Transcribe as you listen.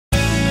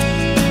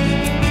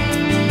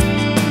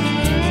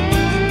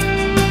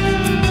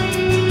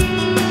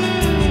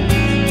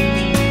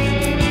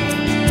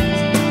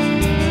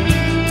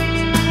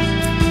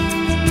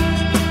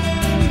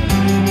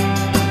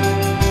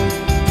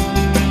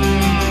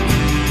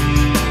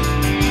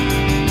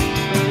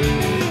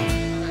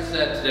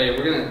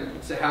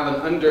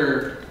have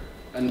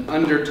an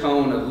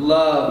undertone of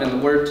love in the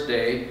word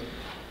today,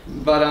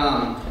 but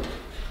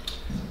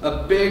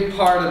a big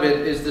part of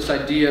it is this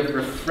idea of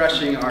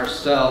refreshing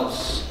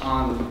ourselves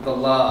on the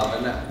love,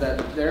 and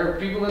that there are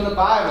people in the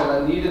Bible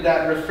that needed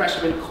that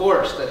refreshment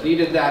course, that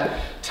needed that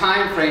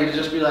time frame to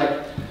just be like,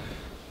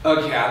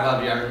 okay, I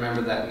love you, I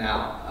remember that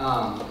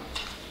now.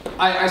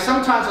 I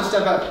sometimes will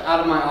step out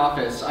of my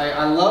office.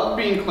 I love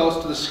being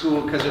close to the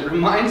school because it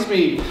reminds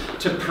me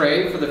to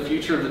pray for the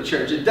future of the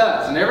church. It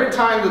does. And every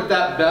time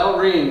that bell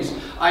rings,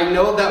 I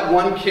know that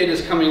one kid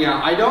is coming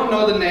out. I don't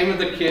know the name of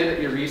the kid at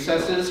your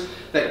recesses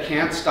that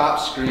can't stop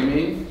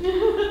screaming,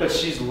 but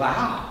she's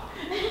loud.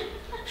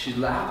 She's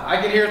loud. I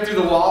can hear it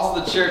through the walls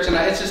of the church, and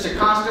it's just a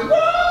constant, woo!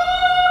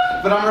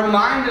 But I'm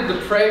reminded to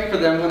pray for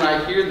them when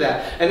I hear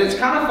that. And it's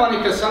kind of funny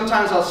because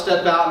sometimes I'll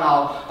step out and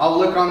I'll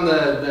look on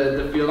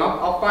the field.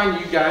 I'll find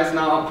you guys and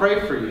I'll pray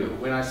for you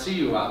when I see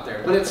you out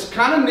there. But it's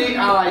kind of neat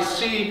how I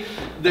see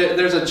that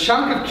there's a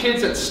chunk of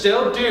kids that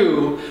still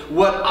do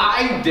what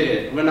I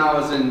did when I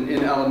was in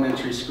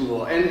elementary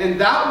school. And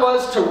that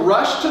was to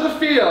rush to the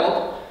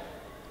field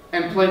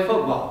and play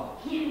football.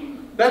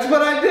 That's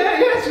what I did.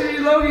 Yes,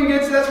 Logan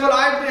gets it. That's what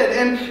I did.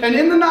 And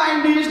in the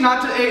 90s,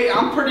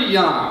 I'm pretty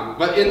young,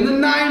 but in the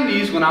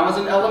 90s when I was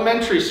in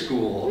elementary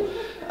school,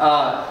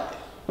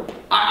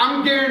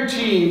 I'm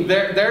guaranteeing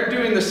they're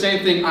doing the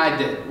same thing I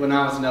did when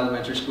I was in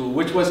elementary school,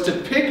 which was to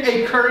pick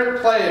a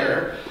current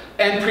player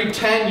and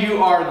pretend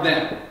you are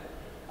them.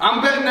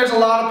 I'm betting there's a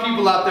lot of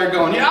people out there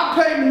going, yeah, I'm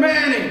Peyton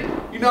Manning.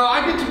 You know,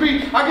 I get to be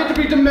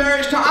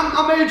Demarius.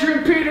 I'm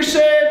Adrian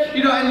Peterson.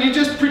 You know, and you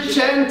just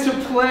pretend to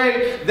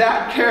play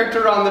that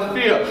character on the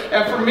field.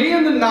 And for me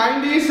in the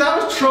 90s,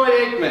 that was Troy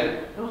Aikman.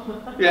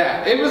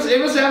 Yeah, it was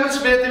Emmitt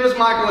Smith, it was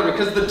Michael Irvin,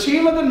 because the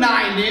team of the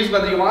 90s,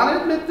 whether you want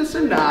to admit this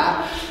or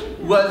not,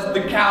 was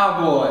the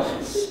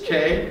Cowboys.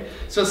 Okay?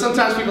 So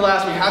sometimes people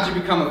ask me, how'd you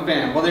become a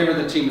fan? Well, they were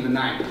the team of the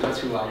 90s. That's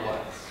who I was.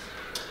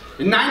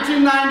 In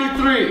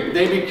 1993,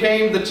 they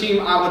became the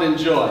team I would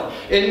enjoy.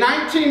 In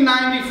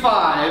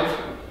 1995,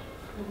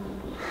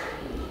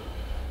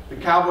 the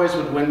Cowboys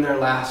would win their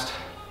last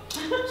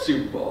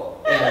Super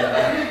Bowl.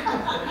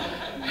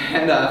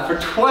 And for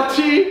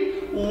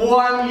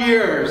 21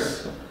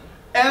 years,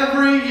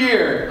 every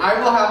year, I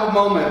will have a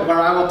moment where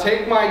I will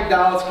take my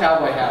Dallas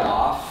Cowboy hat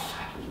off,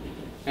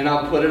 and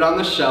I'll put it on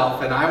the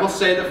shelf, and I will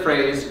say the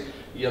phrase,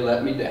 "You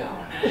let me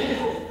down."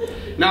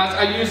 Now,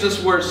 I use this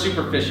word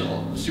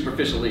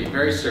superficially,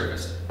 very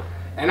surface.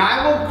 And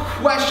I will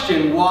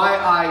question why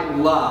I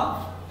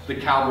love the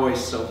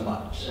Cowboys so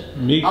much.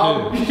 Me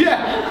too.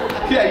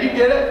 Yeah, you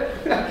get it?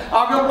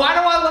 I'll go, why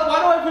do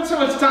I put so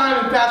much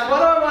time in past? Why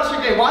do I watch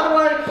the game? Why do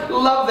I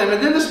love them?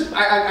 And then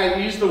I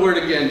use the word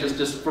again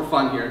just for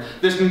fun here.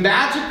 This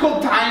magical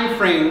time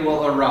frame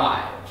will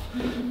arrive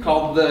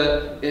called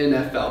the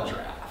NFL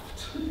draft.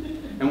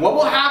 And what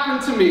will happen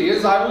to me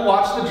is I will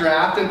watch the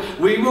draft and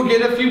we will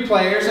get a few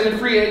players, and in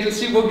free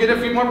agency we'll get a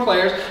few more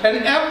players,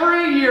 and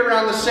every year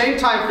around the same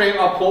time frame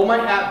I'll pull my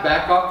hat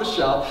back off the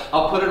shelf,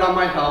 I'll put it on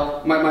my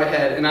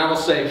head, and I will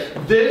say,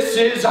 this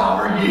is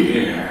our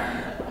year.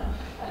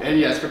 And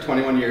yes, for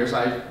 21 years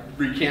I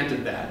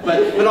recanted that.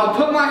 But I'll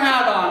put my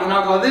hat on and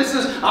I'll go, this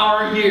is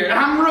our year. And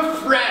I'm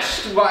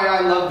refreshed why I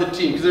love the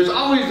team, because there's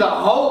always a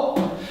hope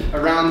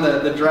around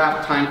the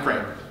draft time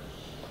frame.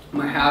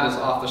 My hat is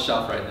off the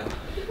shelf right now,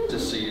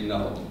 just so you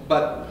know.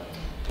 But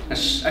I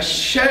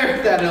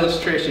share that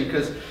illustration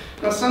because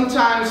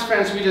sometimes,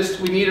 friends,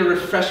 we need a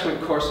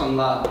refreshment course on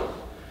love.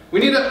 We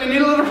need a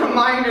little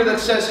reminder that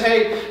says,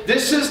 hey,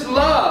 this is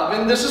love,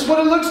 and this is what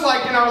it looks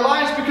like in our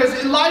lives,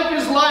 because life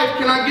is life.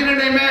 Can I get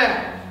an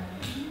amen?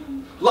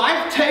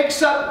 Life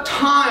takes up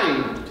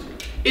time.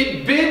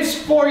 It bids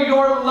for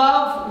your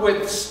love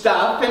with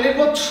stuff, and it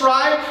will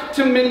try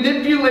to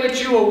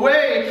manipulate you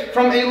away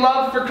from a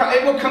love for Christ.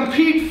 It will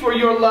compete for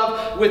your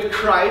love with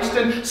Christ,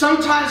 and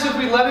sometimes if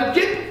we let it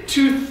get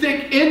too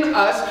thick in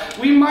us,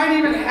 we might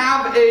even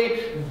have a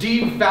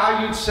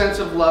devalued sense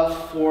of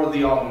love for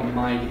the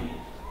Almighty.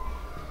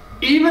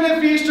 Even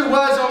if Easter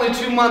was only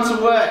 2 months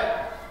away.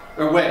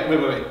 Or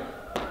wait.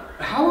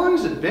 How long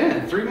has it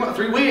been? 3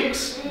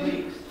 weeks.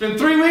 It's been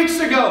 3 weeks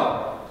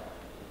ago.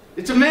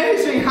 It's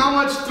amazing how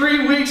much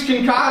 3 weeks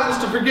can cause us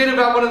to forget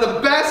about one of the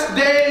best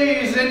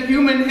days in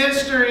human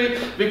history,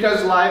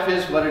 because life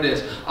is what it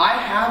is. I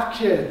have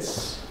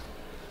kids.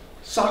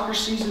 Soccer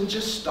season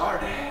just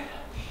started.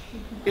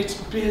 It's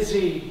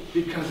busy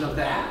because of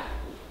that.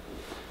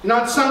 You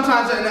know,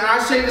 sometimes, and I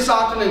say this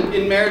often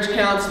in marriage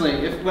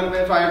counseling,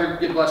 if I ever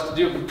get blessed to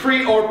do it,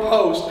 pre or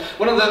post,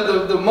 one of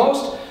the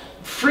most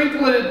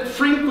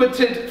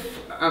frequented,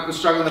 I'm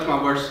struggling with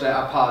my words today,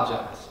 I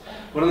apologize.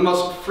 One of the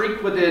most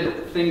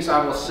frequented things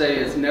I will say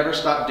is never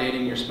stop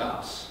dating your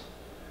spouse.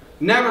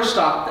 Never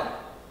stop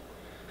that.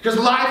 Because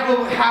life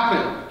will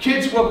happen.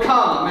 Kids will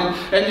come.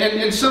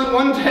 And so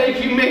one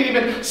day you may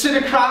even sit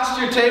across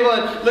your table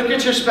and look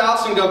at your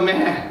spouse and go,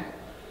 man,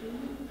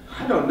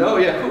 I don't know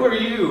yet. Who are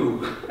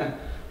you?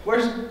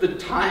 Where's the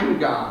time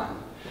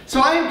gone? So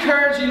I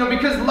encourage,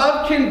 because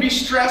love can be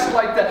stressed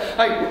like that,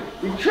 I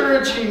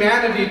encourage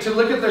humanity to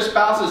look at their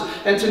spouses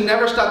and to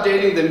never stop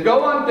dating them.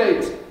 Go on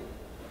dates.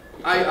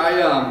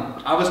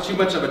 I was too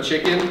much of a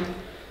chicken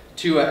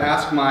to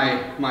ask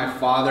my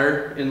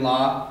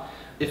father-in-law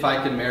if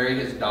I could marry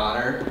his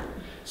daughter.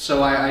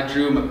 So I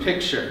drew him a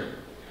picture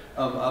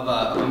of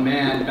a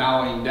man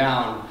bowing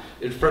down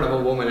in front of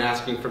a woman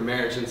asking for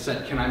marriage and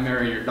said, "Can I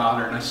marry your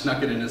daughter?" And I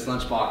snuck it in his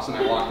lunchbox and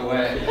I walked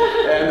away.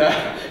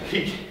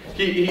 And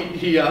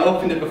he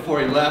opened it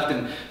before he left,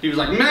 and he was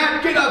like,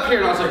 "Matt, get up here!"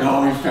 And I was like,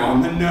 "Oh, he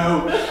found the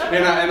note."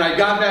 And I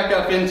got back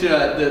up into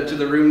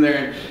the room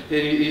there,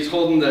 and he's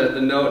holding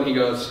the note, and he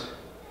goes,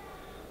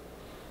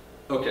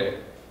 "Okay."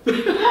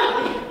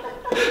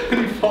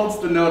 And he folds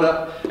the note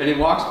up, and he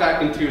walks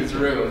back into his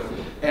room,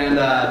 and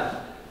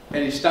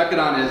he stuck it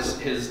on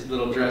his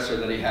little dresser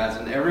that he has.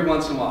 And every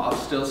once in a while, I'll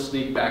still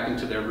sneak back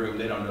into their room.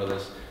 They don't know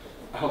this.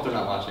 I hope they're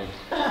not watching.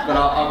 But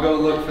I'll go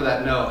look for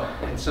that note,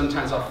 and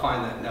sometimes I'll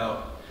find that note.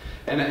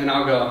 And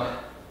I'll go,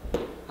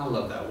 "I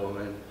love that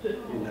woman,"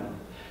 And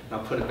I'll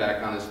put it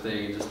back on his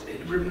thing.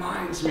 It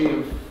reminds me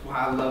of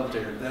why I loved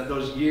her.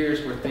 Those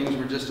years where things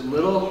were just a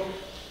little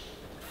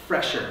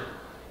fresher,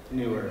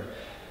 newer.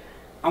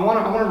 I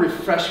want a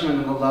refreshment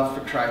of the love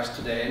for Christ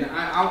today. And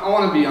I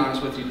want to be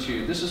honest with you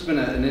too. This has been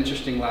an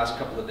interesting last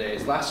couple of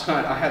days. Last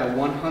night I had a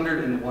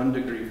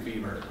 101-degree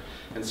fever.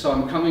 And so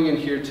I'm coming in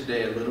here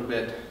today a little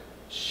bit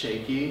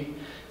shaky.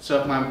 So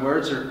if my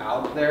words are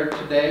out there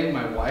today,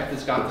 my wife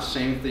has got the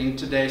same thing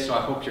today, so I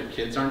hope your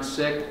kids aren't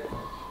sick.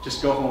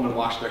 Just go home and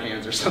wash their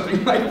hands or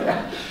something like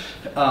that.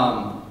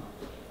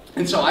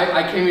 And so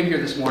I came in here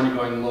this morning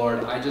going,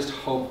 "Lord, I just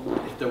hope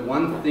if the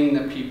one thing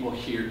that people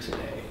hear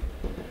today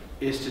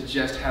is to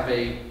just have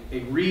a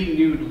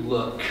renewed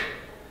look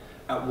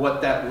at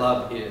what that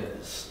love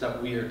is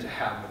that we are to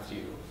have with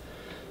you."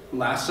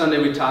 Last Sunday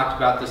we talked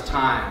about this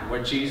time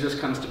where Jesus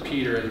comes to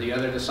Peter and the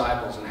other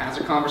disciples and has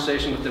a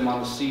conversation with them on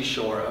the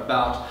seashore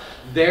about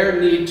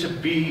their need to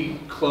be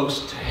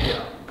close to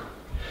him.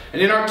 And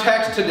in our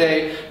text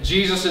today,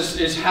 Jesus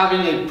is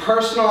having a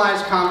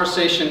personalized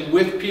conversation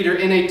with Peter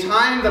in a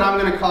time that I'm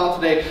going to call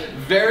today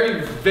very,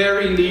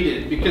 very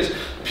needed. Because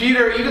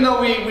Peter, even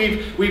though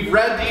we've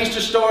read the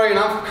Easter story, and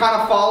I'm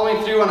kind of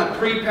following through on a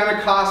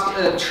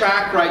pre-Pentecost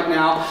track right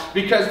now,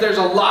 because there's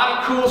a lot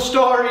of cool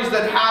stories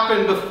that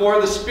happened before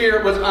the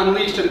Spirit was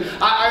unleashed. And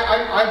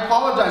I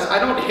apologize, I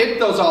don't hit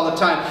those all the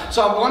time.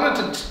 So I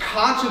wanted to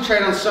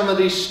concentrate on some of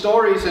these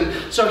stories. And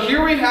so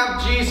here we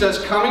have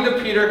Jesus coming to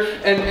Peter,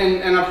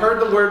 and I've heard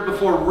the word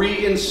before,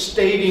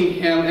 reinstating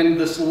him in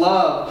this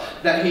love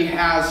that he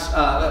has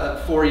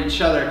for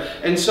each other.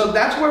 And so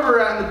that's where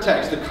we're at in the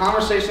text. The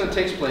conversation that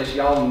takes place,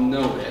 y'all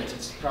know it.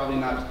 It's probably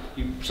not,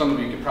 some of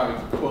you could probably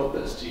quote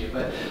this to you,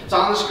 but it's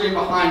on the screen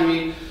behind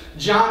me.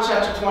 John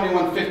chapter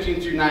 21, 15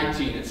 through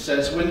 19. It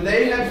says, "When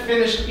they had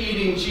finished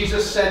eating,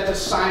 Jesus said to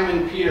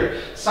Simon Peter,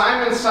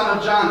 'Simon, son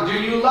of John, do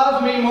you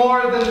love me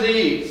more than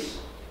these?'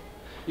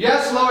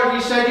 'Yes, Lord,' he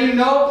said, 'you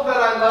know that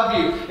I love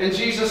you.' And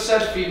Jesus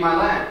said, 'Feed my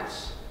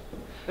lambs.'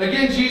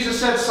 Again, Jesus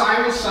said,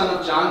 'Simon, son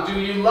of John, do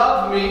you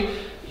love me?'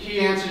 He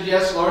answered,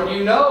 'Yes, Lord,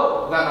 you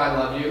know that I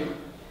love you.'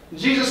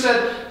 Jesus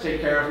said,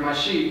 'Take care of my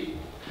sheep.'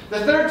 The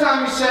third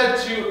time he said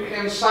to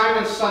him,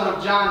 'Simon, son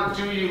of John,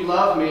 do you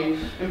love me?'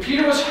 And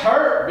Peter was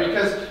hurt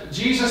because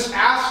Jesus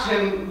asked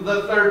him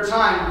the third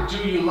time,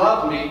 'Do you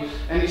love me?'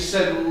 And he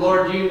said,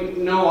 'Lord, you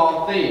know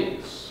all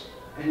things,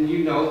 and you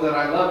know that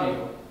I love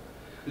you.'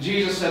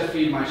 Jesus said,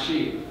 'Feed my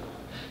sheep.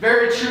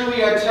 Very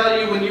truly, I tell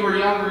you, when you were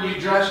younger, you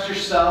dressed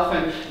yourself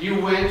and you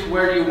went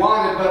where you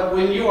wanted. But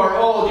when you are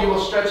old, you will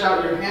stretch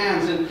out your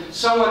hands, and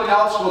someone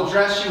else will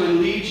dress you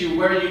and lead you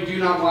where you do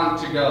not want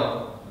to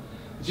go.'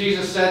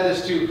 Jesus said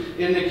this to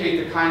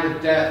indicate the kind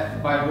of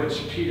death by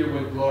which Peter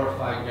would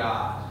glorify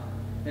God.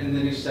 And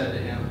then he said to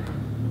him,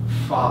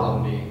 'Follow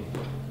me.'"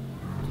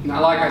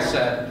 Now, like I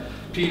said,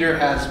 Peter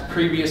has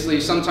previously,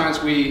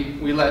 sometimes we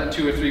let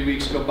 2 or 3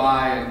 weeks go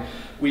by, and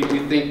we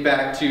think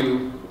back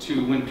to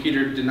when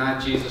Peter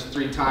denied Jesus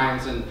 3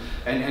 times,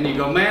 and you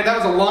go, "Man, that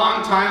was a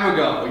long time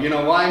ago.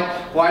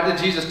 Why did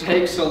Jesus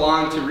take so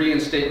long to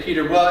reinstate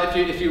Peter?" Well,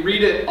 if you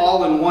read it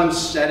all in one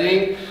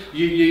setting,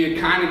 you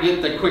kind of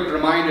get the quick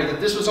reminder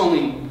that this was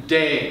only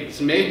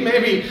days,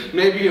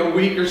 maybe a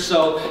week or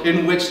so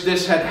in which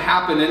this had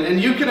happened.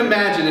 And you can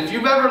imagine, if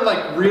you've ever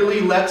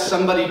really let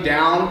somebody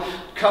down,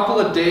 couple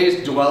of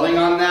days dwelling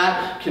on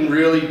that can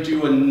really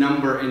do a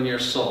number in your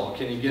soul.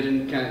 Can you get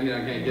an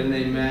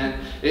amen?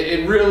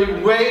 It really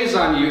weighs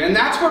on you. And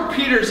that's where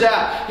Peter's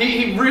at.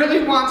 He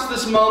really wants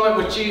this moment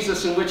with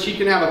Jesus in which he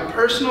can have a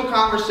personal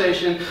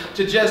conversation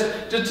to just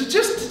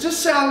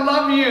say, "I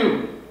love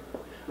you.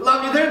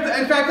 Love you."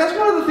 In fact, that's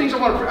one of the things I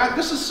want to,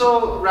 this is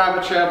so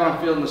rabbit trail, but I'm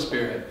feeling the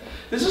Spirit.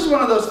 This is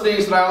one of those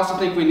things that I also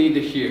think we need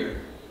to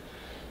hear.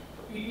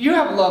 You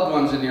have loved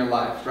ones in your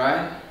life,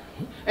 right?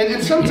 And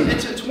it's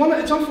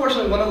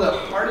unfortunately one of the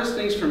hardest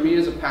things for me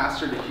as a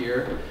pastor to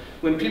hear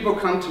when people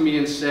come to me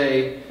and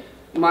say,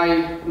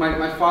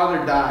 my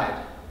father died,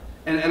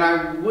 and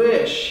I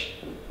wish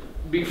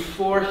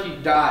before he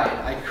died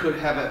I could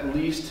have at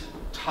least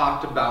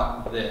talked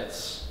about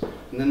this.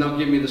 And then they'll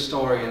give me the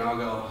story and I'll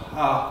go,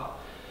 oh.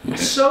 I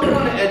so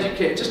want to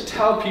educate, just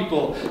tell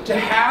people to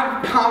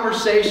have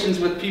conversations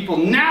with people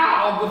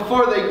now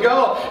before they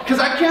go. Because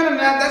I can't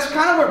imagine, that's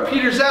kind of where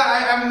Peter's at.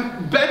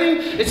 I'm betting,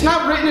 it's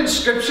not written in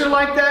scripture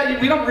like that.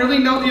 We don't really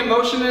know the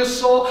emotion in his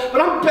soul. But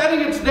I'm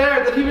betting it's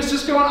there that he was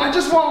just going, I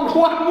just want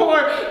one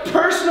more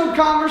personal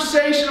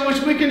conversation in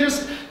which we can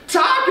just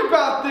talk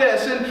about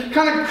this and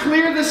kind of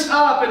clear this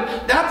up.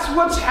 And that's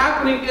what's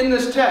happening in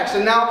this text.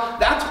 And now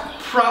that's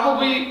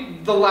probably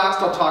the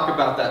last I'll talk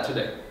about that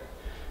today.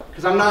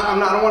 Because I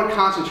don't want to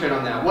concentrate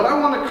on that. What I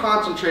want to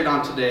concentrate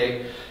on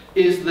today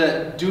is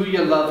the do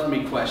you love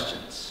me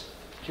questions.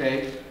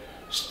 Okay?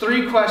 There's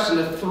 3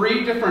 questions,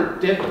 3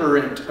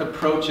 different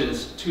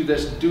approaches to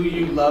this do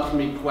you love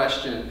me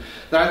question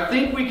that I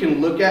think we can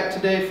look at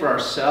today for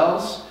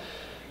ourselves.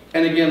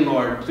 And again,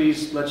 Lord,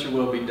 please let your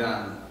will be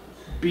done.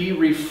 Be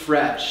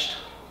refreshed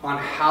on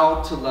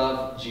how to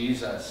love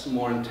Jesus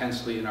more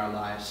intensely in our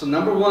lives. So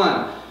number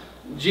 1,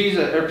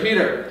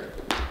 Peter,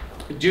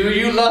 do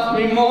you love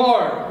me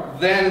more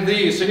than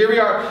these? So here we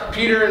are,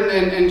 Peter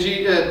and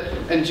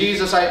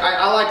Jesus.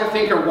 I like to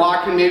think are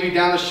walking maybe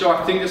down the shore.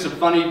 I think it's a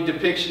funny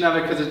depiction of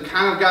it because it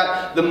kind of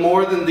got the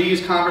more than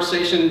these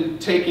conversation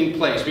taking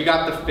place. We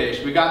got the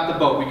fish, we got the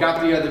boat, we got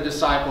the other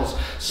disciples.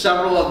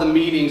 Several of the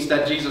meetings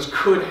that Jesus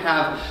could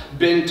have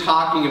been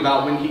talking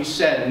about when he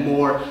said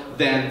more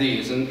than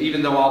these. And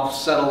even though I'll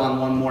settle on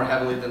one more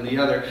heavily than the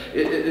other,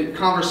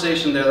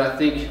 conversation there that I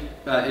think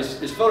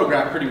is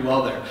photographed pretty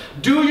well there.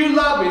 Do you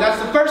love me? That's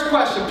the first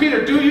question.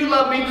 Peter, do you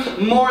love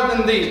me more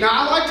than these? Now,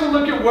 I like to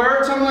look at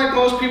words. Unlike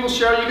most people,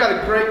 Cheryl, you got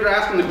a great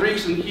grasp in the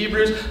Greeks and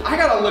Hebrews. I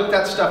got to look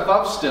that stuff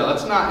up still.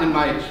 It's not in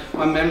my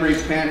memory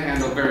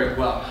panhandle very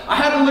well. I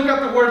had to look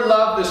up the word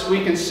love this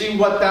week and see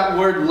what that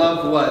word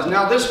love was.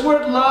 Now, this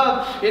word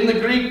love in the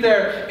Greek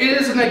there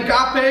is an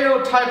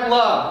agapeo type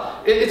love.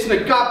 It's an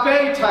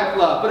agape type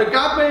love. But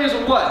agape is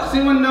a what? Does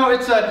anyone know?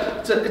 It's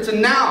a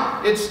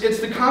noun. It's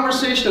the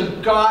conversation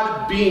of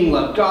God being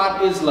love.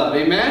 God is love.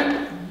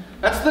 Amen?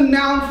 That's the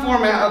noun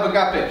format of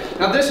agape.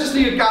 Now this is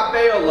the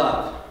agapeo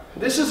love.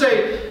 This is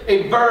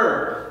a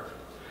verb.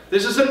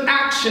 This is an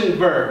action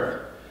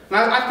verb.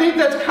 Now I think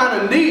that's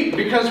kind of neat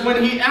because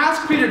when he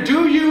asked Peter,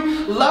 do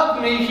you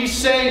love me? He's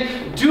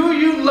saying, do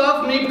you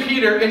love me,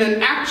 Peter, in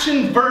an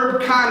action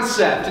verb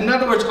concept. In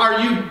other words,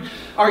 are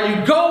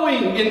you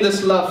going in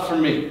this love for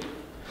me?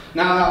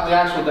 Now the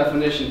actual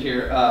definition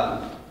here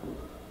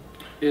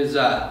is,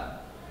 if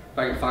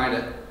I can find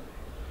it.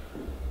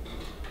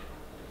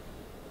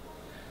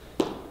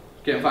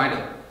 Can't find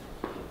it.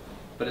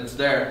 But it's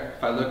there.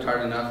 If I looked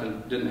hard enough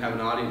and didn't have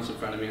an audience in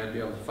front of me, I'd be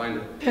able to find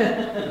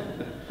it.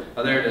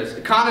 Oh, there it is.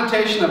 The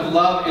connotation of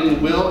love and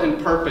will and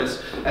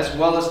purpose, as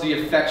well as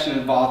the affection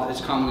involved,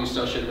 is commonly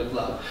associated with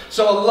love.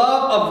 So a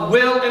love of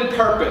will and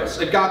purpose,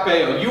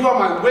 agapeo. You are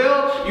my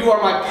will, you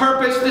are my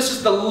purpose. This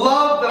is the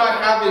love that I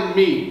have in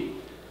me.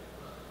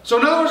 So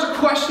in other words, the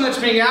question that's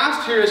being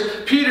asked here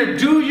is, Peter,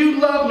 do you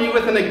love me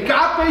with an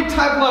agape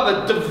type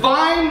love, a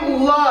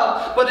divine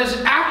love, but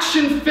is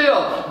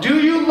action-filled?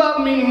 Do you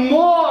love me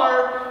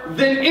more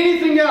than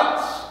anything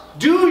else?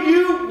 Do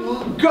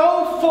you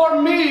go for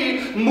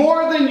me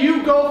more than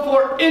you go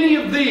for any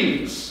of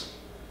these?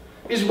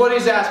 Is what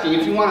he's asking.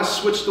 If you want to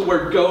switch the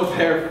word go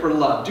there for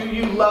love. Do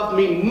you love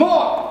me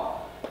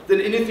more than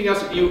anything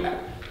else that you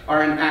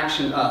are in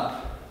action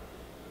of?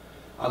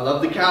 I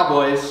love the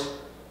Cowboys,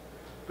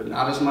 but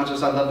not as much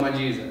as I love my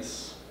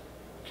Jesus.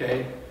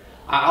 Okay?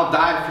 I'll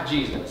die for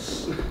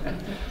Jesus.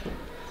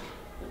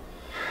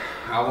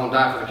 I won't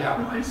die for the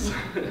Cowboys.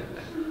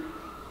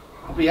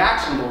 I'll be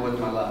actionable with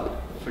my love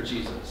for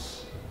Jesus.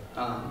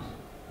 I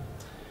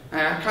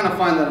kind of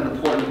find that an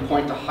important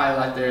point to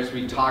highlight there as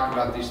we talk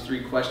about these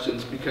 3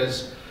 questions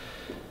because,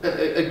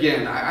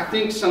 again, I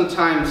think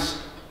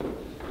sometimes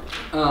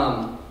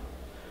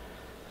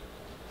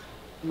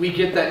we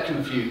get that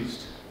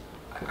confused.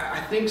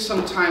 I think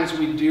sometimes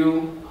we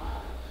do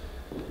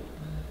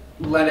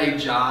let a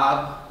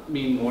job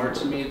mean more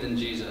to me than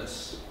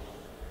Jesus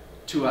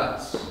to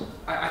us.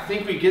 I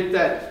think we get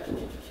that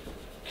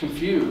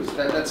confused,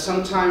 that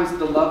sometimes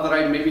the love that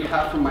I maybe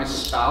have for my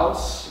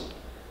spouse,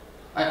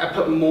 I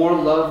put more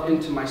love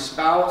into my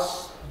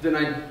spouse than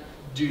I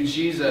do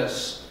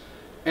Jesus.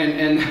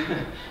 And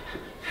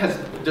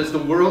does the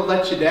world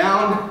let you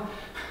down?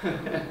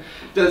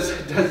 Does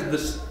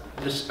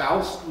the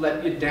spouse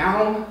let you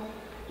down?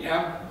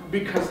 Yeah,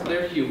 because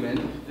they're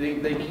human.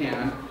 They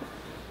can.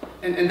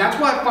 And that's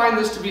why I find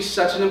this to be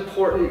such an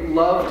important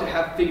love to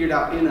have figured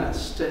out in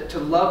us, to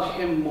love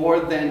him more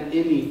than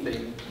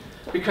anything.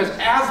 Because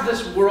as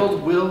this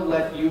world will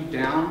let you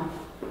down,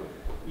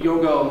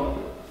 you'll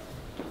go,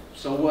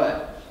 so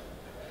what?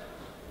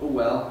 Oh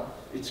well,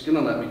 it's going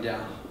to let me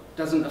down. It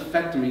doesn't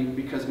affect me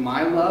because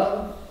my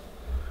love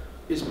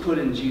is put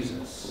in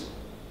Jesus,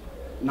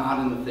 not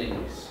in the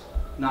things,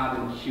 not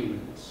in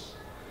humans.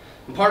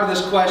 Part of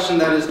this question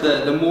that is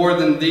the more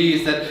than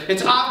these, that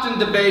it's often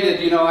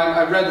debated. You know,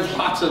 I read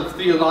lots of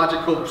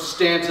theological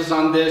stances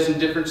on this and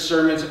different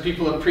sermons, and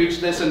people have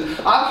preached this, and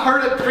I've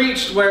heard it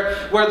preached where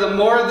the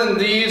more than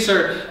these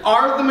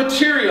are the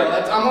material.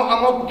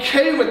 I'm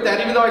okay with that,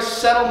 even though I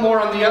settle more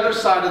on the other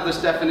side of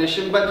this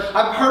definition. But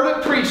I've heard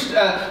it preached,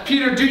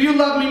 Peter, do you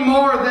love me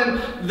more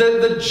than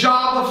the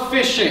job of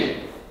fishing?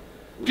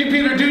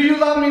 Peter, do you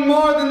love me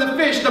more than the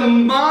fish, the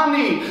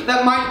money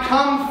that might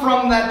come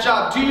from that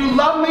job? Do you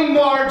love me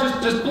more,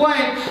 just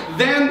blank,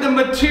 than the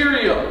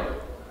material?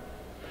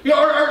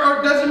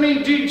 Or does it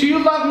mean, do you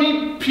love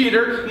me,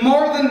 Peter,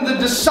 more than the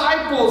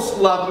disciples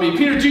love me?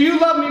 Peter, do you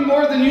love me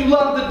more than you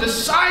love the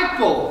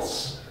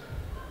disciples?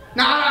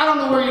 Now, I don't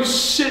know where you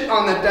sit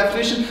on that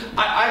definition.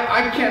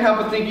 I can't help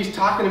but think he's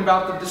talking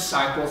about the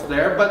disciples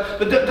there.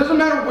 But it doesn't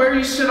matter where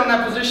you sit on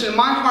that position. In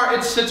my heart,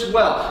 it sits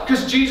well.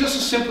 Because Jesus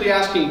is simply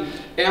asking,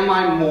 am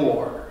I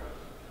more?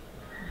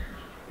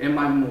 Am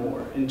I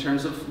more in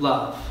terms of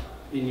love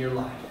in your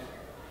life?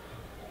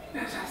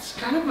 That's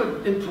kind of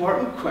an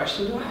important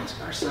question to ask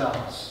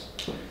ourselves.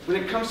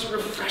 When it comes to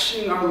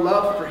refreshing our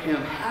love for Him,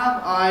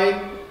 have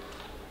I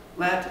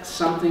let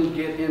something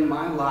get in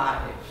my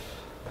life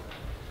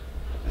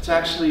that's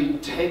actually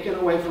taken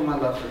away from my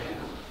love for Him?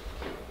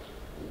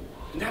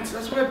 And that's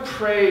what I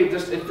pray.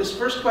 If this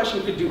first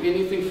question could do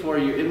anything for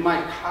you, it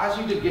might cause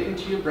you to get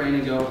into your brain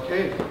and go,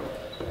 okay,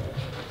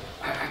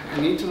 I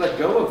need to let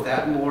go of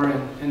that more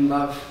and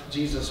love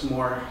Jesus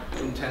more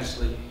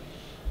intensely.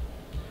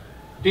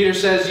 Peter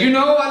says, you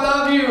know I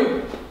love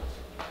you.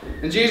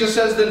 And Jesus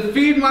says, then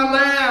feed my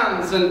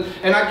lambs. And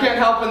I can't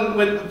help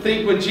but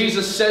think when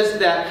Jesus says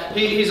that,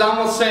 he's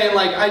almost saying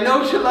like, I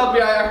know you love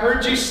me, I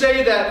heard you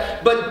say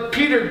that, but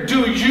Peter,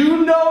 do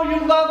you know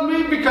you love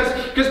me? Because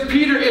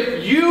Peter,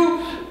 if you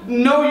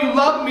know you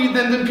love me,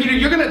 then Peter,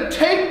 you're going to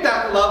take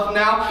that love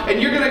now,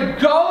 and you're going to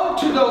go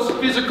to those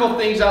physical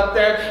things out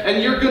there,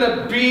 and you're going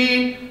to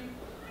be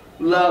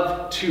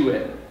love to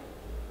it.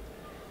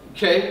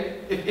 Okay?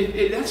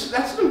 That's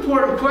an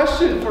important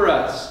question for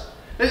us.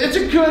 It's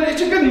a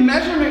good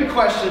measurement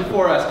question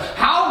for us.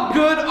 How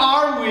good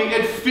are we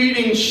at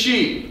feeding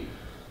sheep?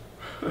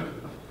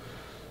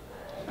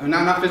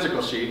 Not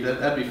physical sheep.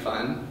 That'd be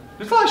fun.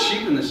 There's a lot of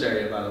sheep in this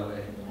area, by the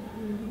way.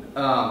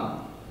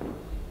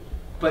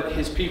 But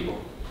His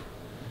people.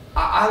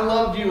 I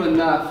love you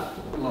enough,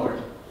 Lord,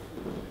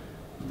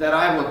 that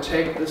I will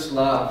take this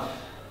love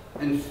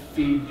and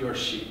feed your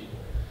sheep.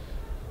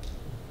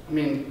 I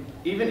mean,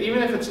 even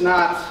if it's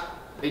not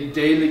a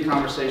daily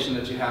conversation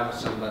that you have with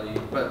somebody,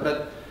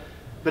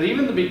 but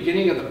even the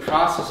beginning of the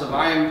process of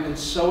I am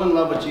so in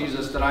love with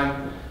Jesus that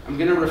I'm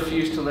going to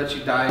refuse to let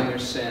you die in your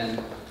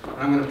sin. And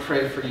I'm going to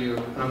pray for you,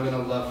 and I'm going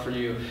to love for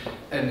you,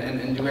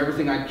 and do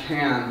everything I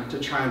can to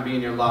try and be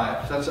in your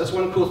life. That's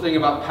one cool thing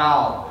about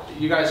PAL.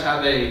 You guys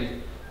have a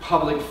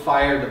public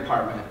fire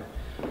department,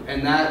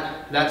 and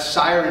that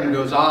siren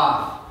goes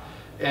off,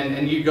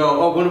 and you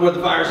go, oh, I wonder where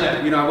the fire's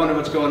at. You know, I wonder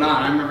what's going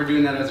on. I remember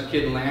doing that as a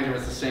kid in Landry. It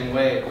was the same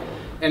way.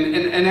 And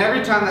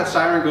every time that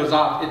siren goes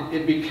off,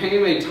 it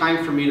became a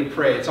time for me to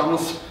pray. It's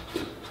almost,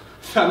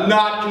 I'm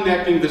not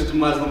connecting this to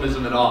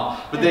Muslimism at all.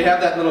 But they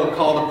have that little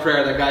call to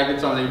prayer. That guy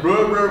gets on, they,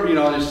 you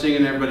know, they're singing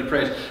and everybody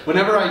prays.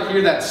 Whenever I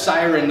hear that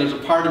siren, there's a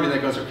part of me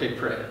that goes, okay,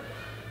 pray.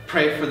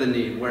 Pray for the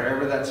need,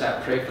 wherever that's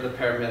at. Pray for the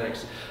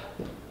paramedics.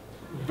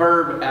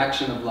 Verb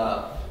action of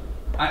love.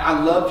 I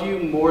love you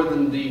more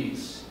than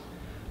these.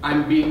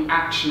 I'm being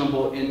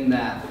actionable in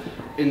that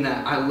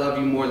I love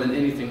you more than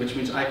anything, which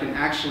means I can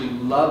actually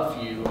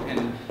love you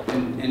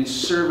and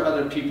serve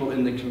other people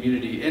in the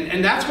community.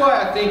 And that's why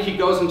I think he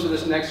goes into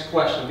this next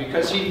question,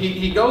 because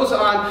he goes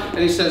on and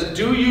he says,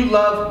 do you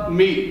love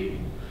me?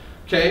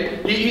 Okay,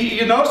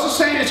 you notice the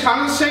same, it's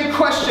kind of the same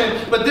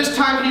question, but this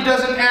time he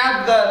doesn't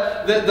add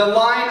the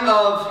line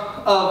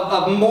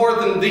of more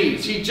than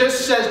these. He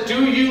just says,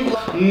 do you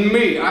love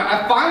me?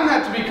 I find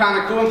that to be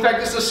kind of cool. In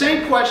fact, it's the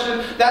same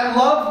question. That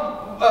love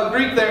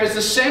Greek there is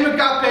the same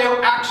agapeo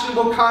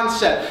actionable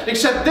concept,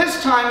 except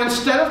this time,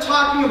 instead of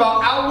talking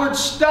about outward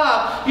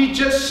stuff, he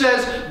just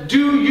says,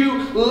 do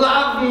you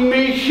love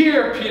me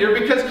here, Peter?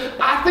 Because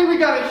I think we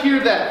got to hear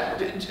that.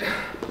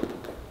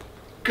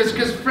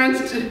 Because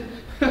friends,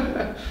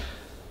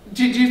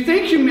 do you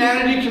think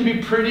humanity can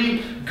be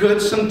pretty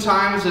good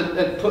sometimes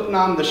at putting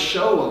on the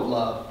show of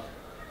love?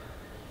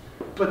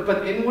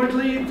 But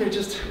inwardly,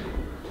 it's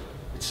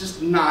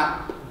just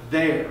not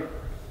there.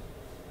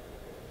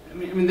 I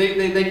mean,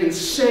 they can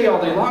say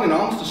all day long in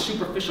almost a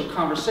superficial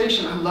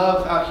conversation, I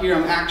love out here,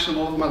 I'm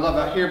actionable with my love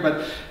out here,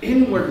 but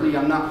inwardly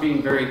I'm not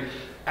being very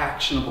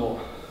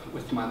actionable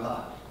with my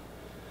love.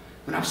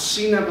 And I've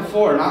seen that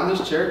before, not in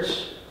this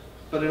church,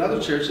 but in other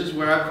churches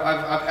where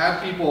I've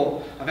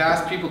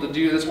asked people to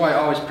do, that's why I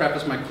always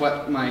preface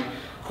my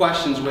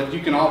questions with, you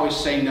can always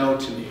say no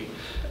to me.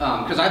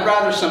 Because I'd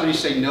rather somebody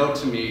say no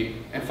to me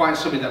and find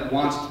somebody that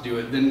wants to do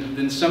it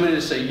than somebody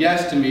to say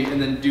yes to me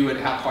and then do it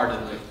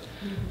half-heartedly.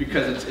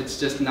 Because it's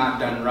just not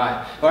done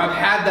right. Or I've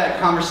had that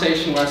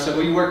conversation where I said,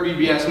 well, you work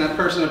BBS, and that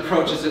person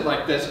approaches it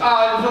like this. Oh,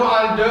 I just don't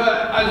want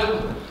to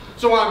do it.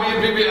 So I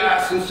want to be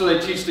BBS, and so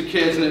they teach the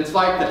kids, and it's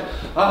like that.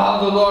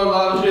 Oh, the Lord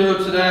loves you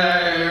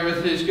today,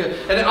 everything's good.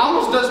 And it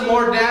almost does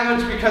more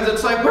damage because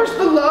it's like, where's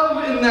the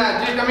love in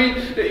that, dude? I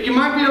mean, you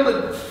might be able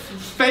to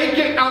fake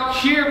it out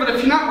here, but if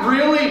you're not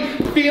really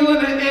feeling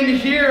it in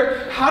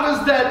here, how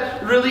does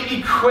that really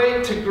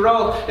equate to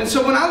growth? And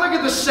so when I look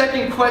at the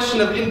second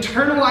question of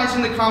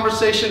internalizing the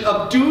conversation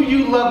of, do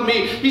you love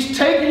me? He's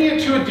taking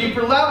it to a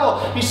deeper level.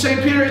 He's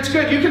saying, Peter, it's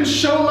good. You can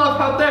show love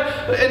out there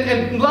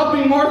and love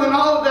me more than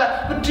all of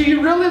that, but do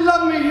you really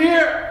love me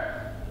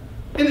here?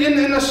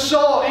 In the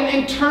soul,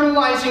 in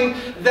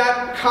internalizing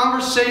that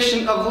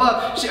conversation of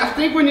love. See, I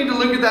think we need to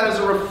look at that as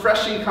a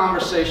refreshing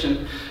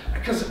conversation.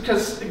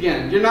 Because,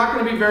 again, you're not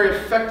going to be very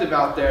effective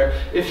out there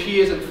if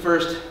he isn't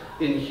first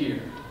in here.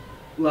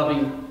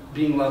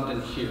 Being loved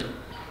in here.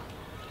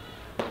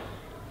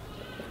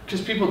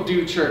 Because people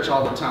do church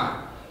all the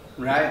time,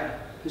 right?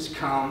 Just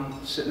come,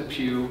 sit in a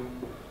pew.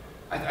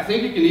 I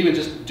think you can even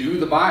just do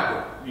the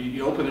Bible.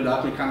 You open it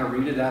up and kind of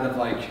read it out of,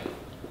 like,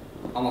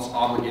 almost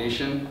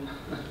obligation.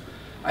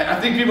 I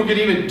think people can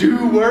even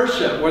do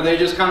worship where they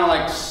just kind of,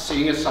 like,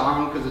 sing a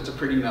song because it's a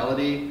pretty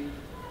melody.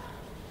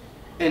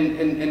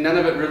 And none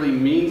of it really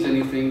means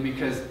anything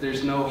because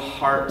there's no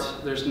heart,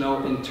 there's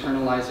no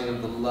internalizing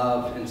of the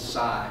love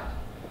inside.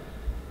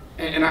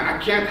 And I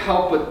can't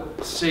help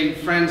but say,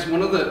 friends,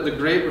 one of the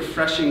great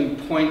refreshing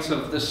points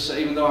of this,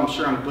 even though I'm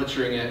sure I'm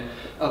butchering it,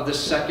 of the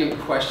second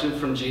question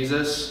from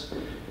Jesus,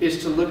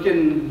 is to look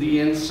in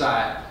the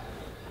inside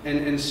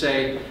and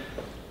say,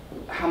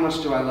 how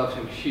much do I love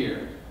him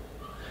here?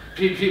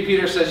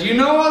 Peter says, you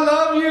know I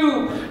love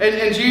you.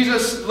 And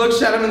Jesus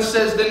looks at him and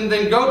says,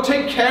 then go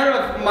take care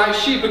of my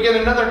sheep. Again,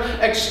 another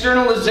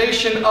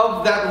externalization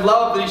of that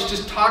love that he's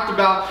just talked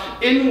about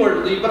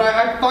inwardly. But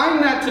I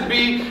find that to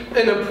be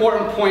an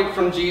important point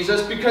from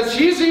Jesus, because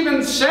he's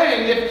even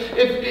saying,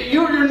 if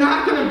you're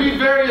not going to be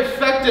very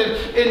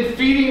effective in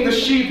feeding the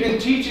sheep and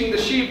teaching the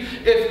sheep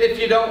if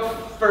you don't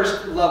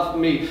first love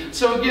me.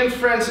 So again,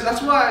 friends,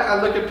 that's why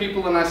I look at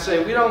people and I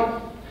say,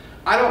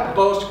 I don't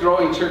boast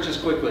growing churches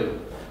quickly.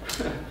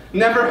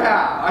 Never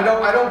have. I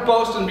don't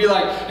boast and be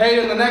like,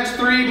 hey, in the next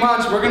 3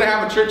 months we're going to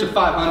have a church of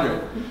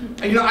 500.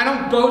 And, I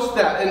don't boast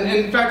that. And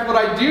in fact, what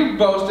I do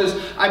boast is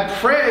I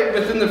pray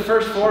within the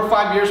first 4 or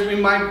 5 years we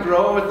might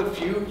grow with a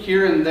few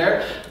here and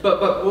there, but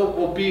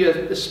we'll be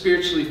a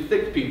spiritually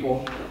thick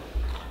people,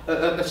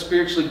 a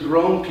spiritually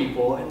grown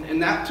people,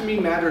 and that to me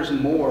matters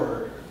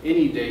more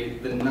any day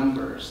than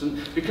numbers.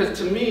 And because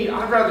to me,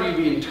 I'd rather you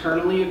be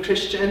internally a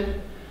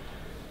Christian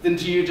than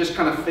to you just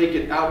kind of fake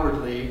it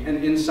outwardly,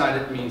 and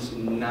inside it means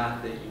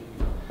nothing.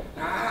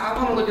 I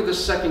want to look at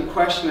this second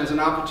question as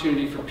an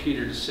opportunity for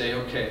Peter to say,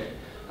 okay,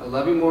 I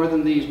love you more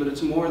than these, but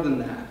it's more than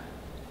that.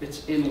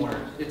 It's inward.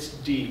 It's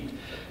deep.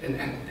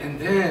 And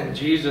then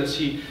Jesus,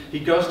 he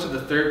goes to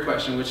the third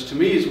question, which to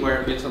me is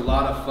where it gets a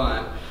lot of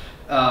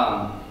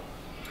fun.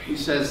 He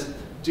says,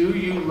 do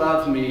you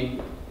love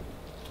me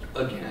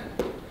again?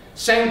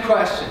 Same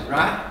question,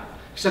 right?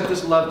 Except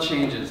this love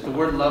changes. The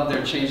word love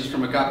there changes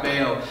from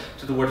agapeo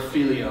to the word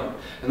phileo.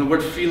 And the word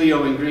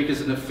phileo in Greek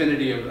is an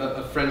affinity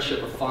of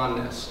friendship, of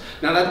fondness.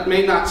 Now that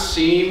may not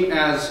seem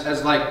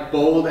as like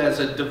bold as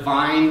a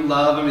divine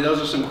love. I mean,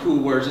 those are some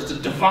cool words. It's a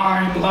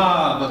divine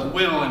love of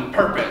will and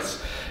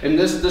purpose. And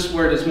this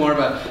word is more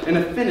of an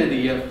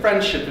affinity of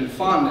friendship and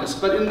fondness.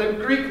 But in the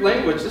Greek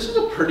language, this is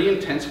a pretty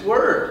intense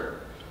word.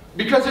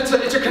 Because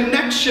it's a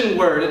connection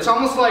word. It's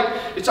almost like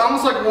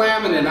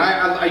laminin.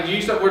 I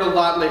use that word a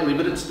lot lately,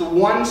 but it's the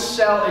one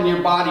cell in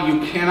your body you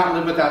cannot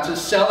live without. It's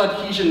a cell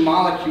adhesion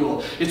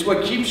molecule. It's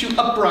what keeps you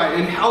upright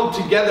and held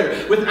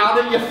together. Without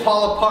it, you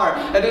fall apart.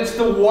 And it's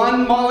the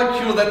one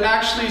molecule that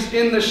actually is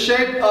in the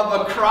shape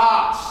of a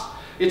cross.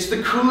 It's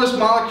the coolest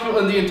molecule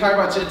in the entire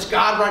body. It's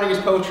God writing his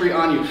poetry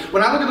on you.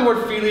 When I look at the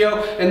word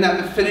phileo and that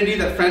affinity,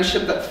 that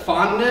friendship, that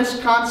fondness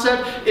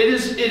concept, it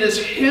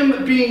is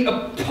him being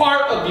a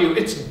part of you.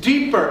 It's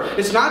deeper.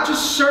 It's not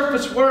just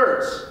surface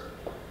words.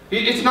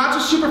 It's not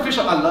just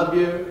superficial, I love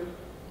you.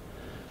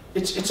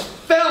 It's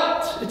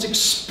felt. It's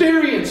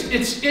experienced.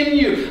 It's in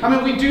you. I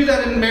mean, we do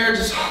that in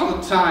marriages all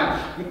the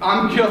time.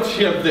 I'm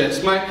guilty of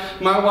this. My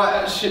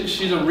wife,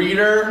 she's a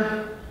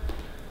reader.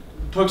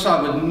 Books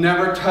I would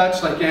never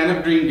touch, like Anne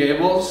of Green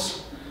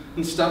Gables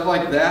and stuff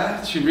like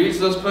that. She reads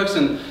those books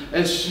and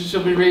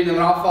she'll be reading them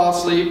and I'll fall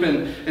asleep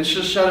and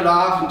she'll shut it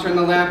off and turn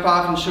the lamp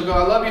off and she'll go,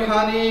 I love you,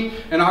 honey.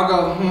 And I'll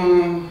go,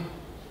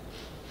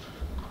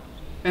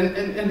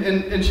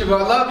 And she'll go,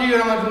 I love you.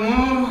 And I'm like,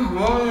 I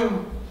love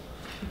you.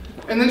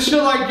 And then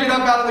she'll like get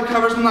up out of the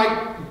covers and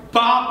like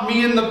bop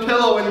me in the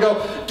pillow and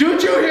go,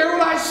 did you hear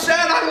what I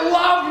said? I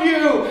love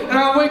you. And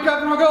I'll wake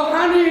up and I'll go,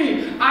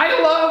 honey,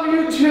 I love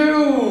you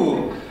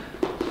too.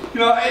 You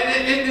know,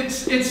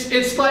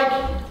 it's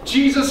like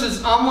Jesus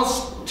is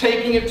almost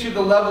taking it to the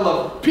level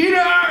of,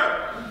 Peter,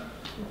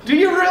 Do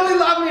you really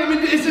love me? I mean,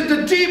 is it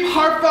the deep,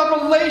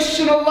 heartfelt,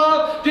 relational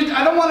love?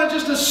 I don't want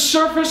just a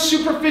surface,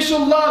 superficial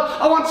love.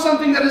 I want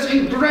something that is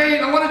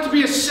ingrained. I want it to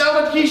be a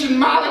cell adhesion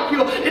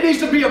molecule. It needs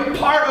to be a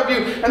part of you.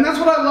 And that's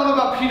what I love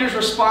about Peter's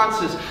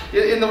responses.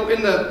 In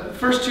the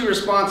first two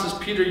responses,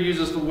 Peter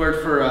uses the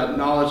word for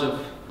knowledge of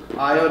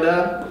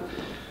ioda,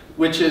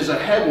 which is a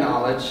head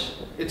knowledge.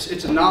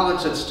 It's a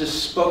knowledge that's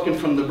just spoken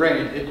from the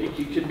brain.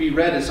 It could be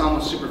read as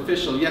almost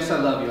superficial. Yes, I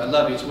love you. I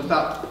love you. It's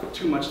without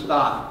too much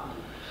thought.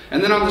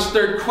 And then on this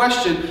third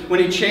question, when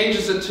he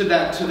changes it to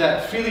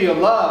that filial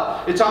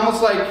love, it's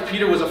almost like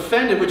Peter was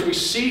offended, which we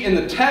see in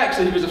the text,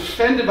 that he was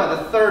offended by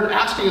the third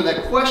asking of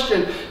that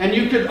question. And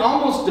you could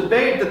almost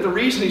debate that the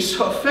reason he's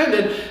so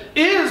offended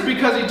is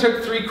because he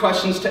took 3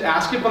 questions to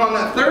ask it. But on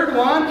that third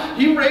one,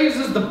 he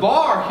raises the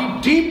bar. He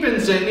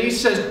deepens it, and he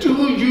says, do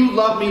you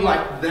love me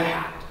like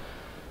that?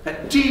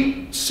 That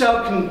deep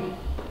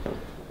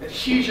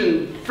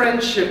self-adhesion,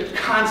 friendship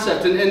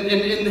concept. And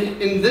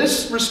in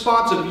this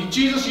response of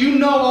Jesus, you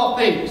know all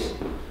things.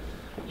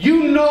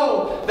 You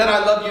know that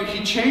I love you.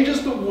 He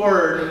changes the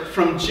word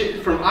from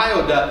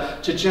ioda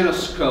to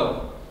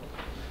genosko.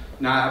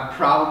 Now, I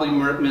probably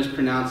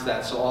mispronounced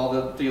that, so all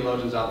the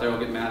theologians out there will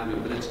get mad at me.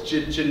 But it's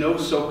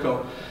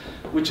genosoko,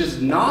 which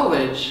is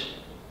knowledge,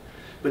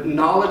 but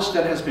knowledge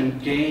that has been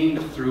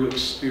gained through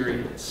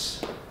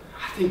experience.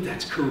 I think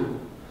that's cool.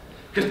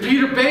 Because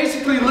Peter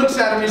basically looks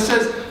at him and he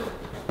says,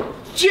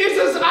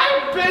 Jesus,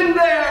 I've been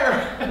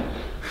there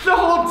the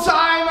whole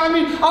time. I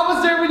mean, I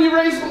was there when you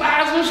raised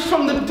Lazarus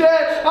from the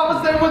dead. I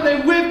was there when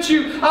they whipped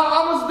you.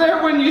 I was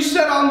there when you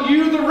said, on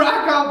you, the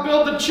rock, I'll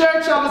build the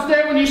church. I was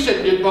there when you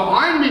said, get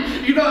behind me.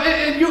 You know,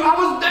 I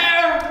was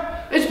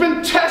there. It's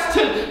been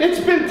tested.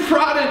 It's been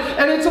prodded.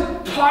 And it's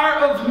a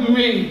part of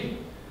me.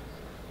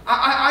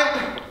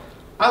 I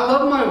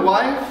love my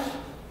wife.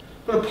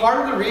 But a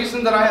part of the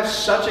reason that I have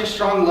such a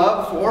strong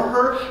love for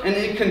her, and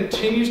it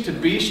continues to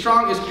be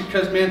strong, is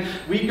because, man,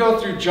 we go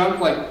through junk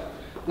like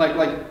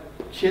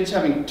kids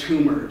having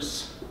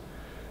tumors.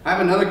 I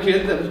have another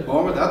kid that was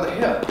born without the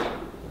hip.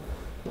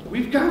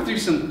 We've gone through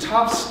some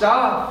tough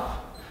stuff.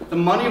 The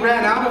money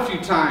ran out a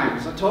few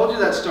times. I told you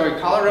that story.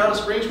 Colorado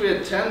Springs, we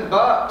had $10.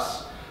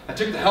 I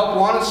took the help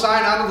wanted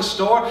sign out of the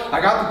store.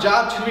 I got the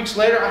job 2 weeks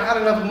later. I had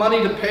enough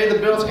money to pay the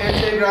bills and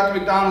take her out to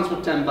McDonald's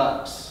with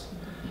 $10.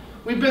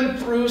 We've been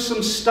through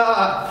some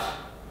stuff.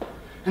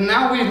 And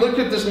now we look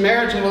at this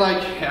marriage and we're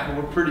like, yeah,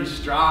 we're pretty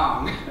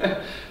strong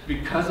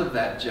because of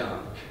that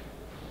junk.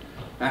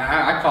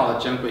 I call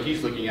it junk, but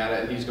he's looking at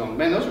it and he's going,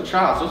 man, those were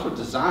trials. Those were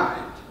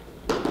designed.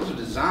 Those were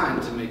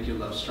designed to make your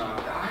love strong.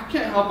 I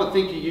can't help but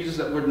think he uses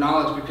that word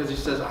knowledge because he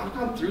says, I've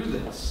gone through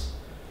this.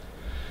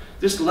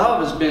 This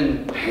love has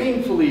been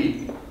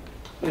painfully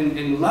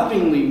and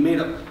lovingly made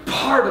a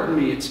part of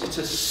me. It's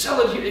a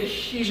cell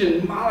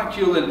adhesion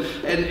molecule.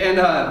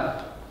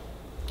 And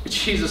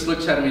Jesus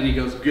looks at him and he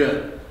goes,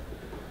 good.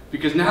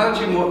 Because now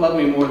that you love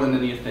me more than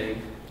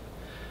anything,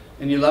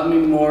 and you love me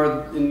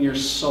more in your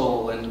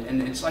soul,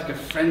 and it's like a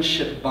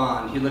friendship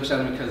bond, he looks at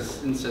him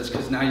and says,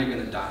 because now you're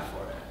going to die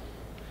for it.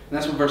 And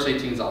that's what verse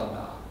 18 is all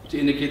about, to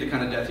indicate the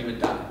kind of death he would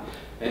die.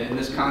 And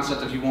this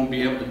concept of you won't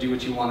be able to do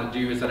what you want to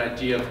do is that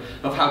idea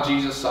of how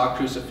Jesus saw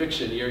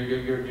crucifixion.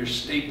 You're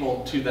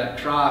stapled to that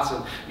cross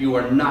and you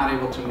are not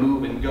able to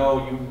move and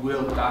go. You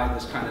will die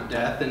this kind of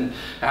death. And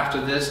after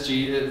this,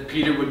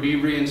 Peter would be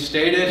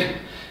reinstated.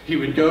 He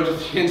would go to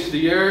the ends of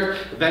the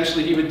earth.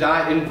 Eventually he would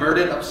die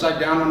inverted upside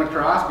down on the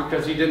cross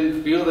because he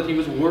didn't feel that he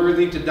was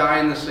worthy to die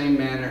in the same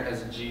manner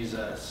as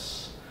Jesus.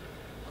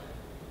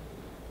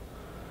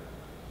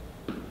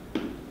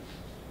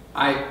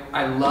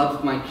 I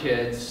love my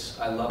kids.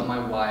 I love my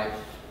wife.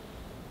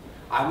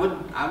 I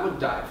would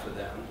die for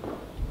them.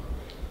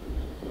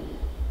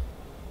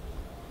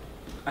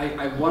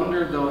 I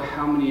wonder though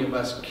how many of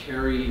us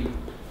carry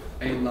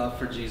a love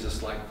for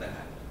Jesus like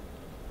that.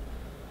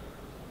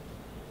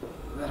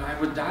 That I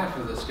would die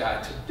for this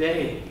guy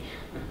today.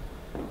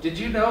 Did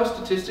you know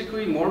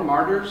statistically more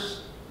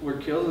martyrs were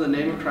killed in the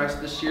name of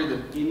Christ this year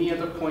than any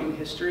other point in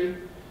history?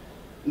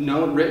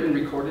 Known, written,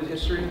 recorded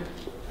history?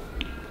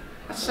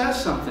 That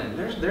says something.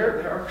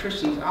 There are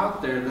Christians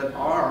out there that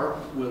are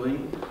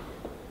willing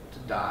to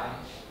die.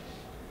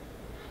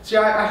 See,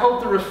 I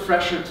hope the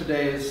refresher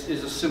today is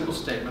a simple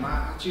statement.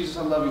 Jesus,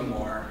 I love you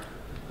more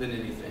than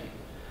anything.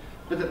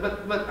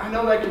 But I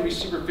know that can be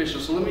superficial,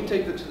 so let me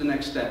take that to the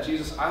next step.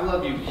 Jesus, I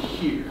love you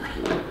here.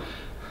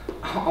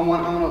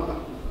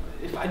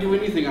 If I do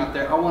anything out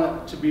there, I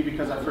want it to be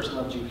because I first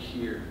loved you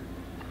here.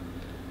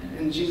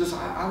 And Jesus,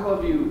 I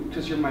love you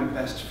because you're my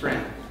best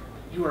friend.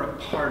 You are a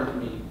part of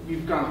me.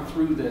 You've gone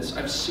through this.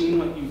 I've seen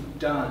what you've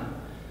done.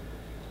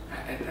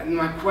 And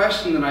my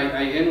question that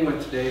I end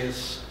with today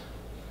is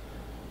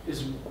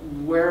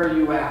where are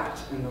you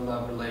at in the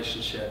love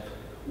relationship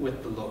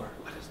with the Lord?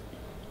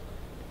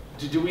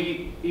 Do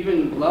we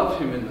even love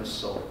him in the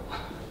soul?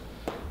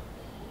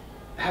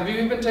 Have you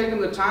even taken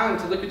the time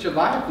to look at your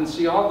life and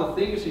see all the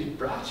things he's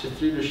brought you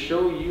through to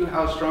show you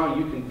how strong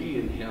you can be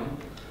in him?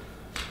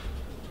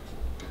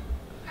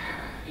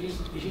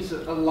 He's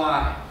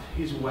alive.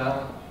 He's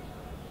well.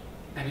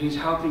 and He's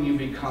helping you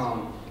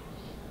become.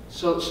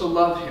 So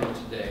love Him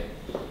today.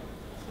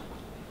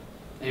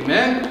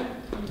 Amen?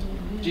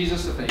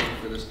 Jesus, I thank you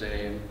for this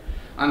day. And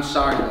I'm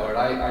sorry, Lord.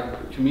 I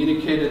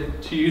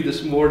communicated to you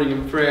this morning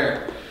in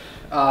prayer.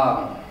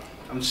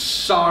 I'm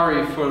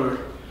sorry for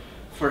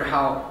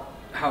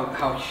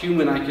how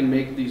human I can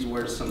make these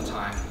words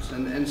sometimes.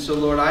 And so,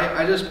 Lord,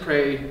 I just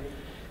pray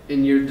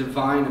in your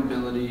divine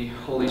ability,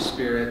 Holy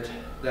Spirit,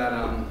 that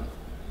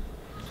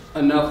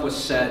enough was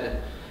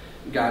said,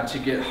 God, to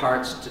get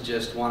hearts to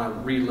just want to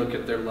relook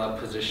at their love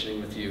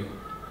positioning with you.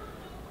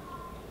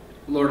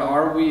 Lord,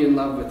 are we in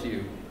love with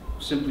you?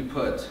 Simply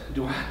put,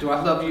 do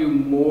I love you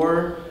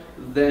more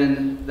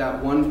than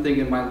that one thing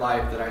in my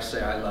life that I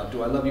say I love?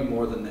 Do I love you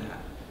more than that?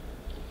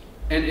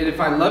 And if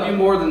I love you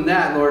more than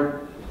that,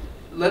 Lord,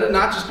 let it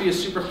not just be a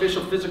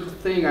superficial physical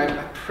thing.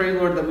 I pray,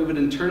 Lord, that we would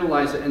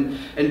internalize it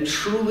and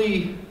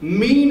truly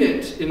mean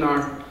it in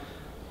our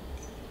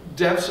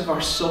depths of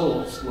our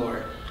souls,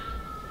 Lord.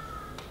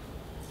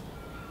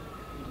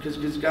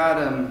 Because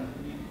God,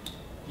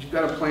 you've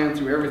got a plan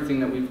through everything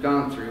that we've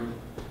gone through.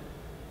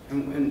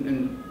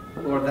 And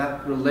Lord,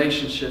 that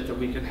relationship that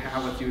we can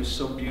have with you is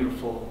so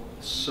beautiful,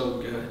 so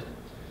good.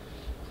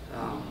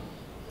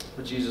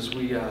 But Jesus,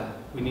 we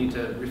need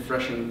a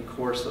refreshing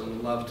course of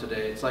love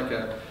today. It's like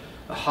a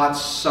hot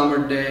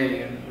summer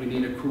day, and we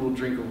need a cool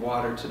drink of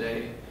water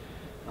today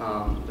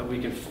that we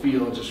can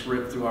feel just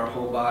rip through our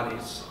whole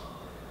bodies.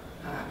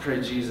 I pray,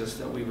 Jesus,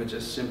 that we would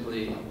just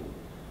simply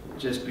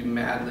just be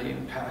madly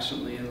and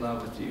passionately in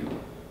love with you.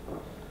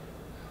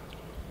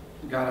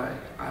 God,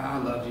 I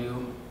love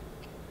you.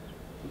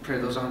 I pray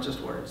those aren't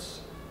just words.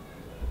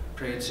 I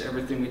pray it's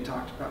everything we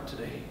talked about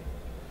today.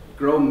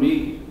 Grow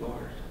me,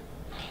 Lord.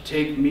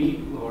 Take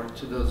me, Lord,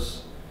 to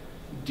those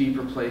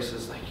deeper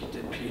places like you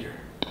did Peter.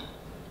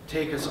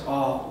 Take us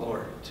all,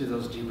 Lord, to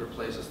those deeper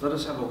places. Let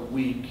us have a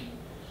week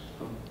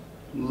of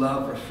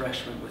love,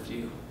 refreshment with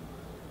you.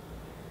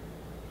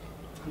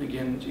 And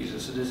again,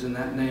 Jesus, it is in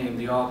that name,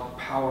 the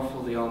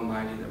all-powerful, the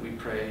almighty, that we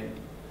pray.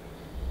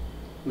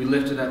 We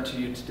lift it up to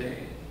you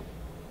today.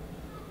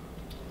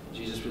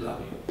 Jesus, we love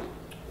you.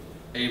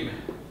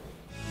 Amen.